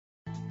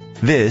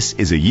This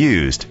is a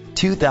used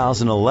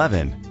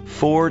 2011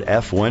 Ford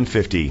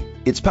F-150.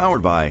 It's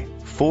powered by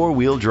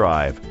four-wheel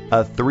drive,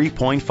 a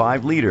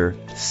 3.5-liter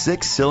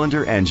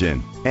six-cylinder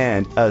engine,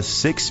 and a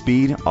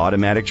 6-speed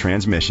automatic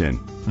transmission.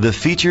 The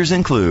features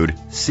include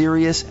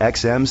Sirius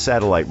XM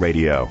satellite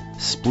radio,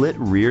 split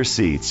rear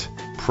seats,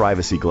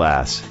 privacy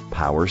glass,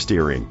 power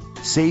steering.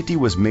 Safety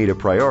was made a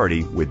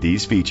priority with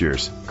these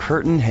features: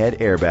 curtain head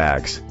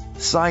airbags,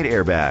 side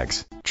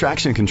airbags,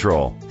 traction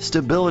control,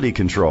 stability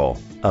control,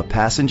 a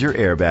passenger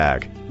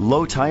airbag,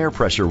 low tire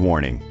pressure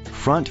warning,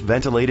 front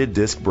ventilated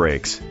disc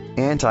brakes,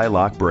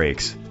 anti-lock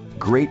brakes.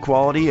 Great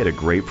quality at a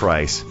great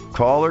price.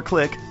 Call or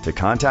click to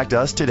contact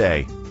us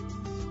today.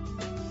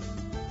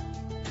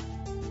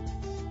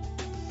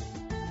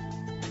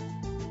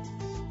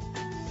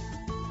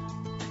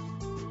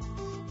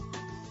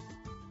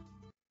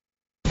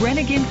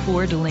 Brenengen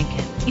Ford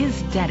Lincoln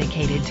is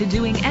dedicated to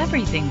doing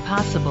everything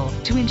possible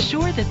to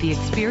ensure that the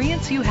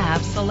experience you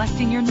have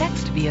selecting your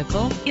next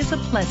vehicle is a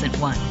pleasant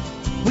one.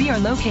 We are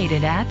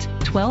located at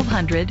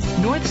 1200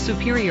 North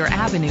Superior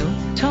Avenue,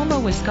 Tomah,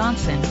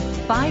 Wisconsin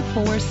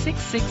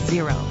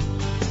 54660.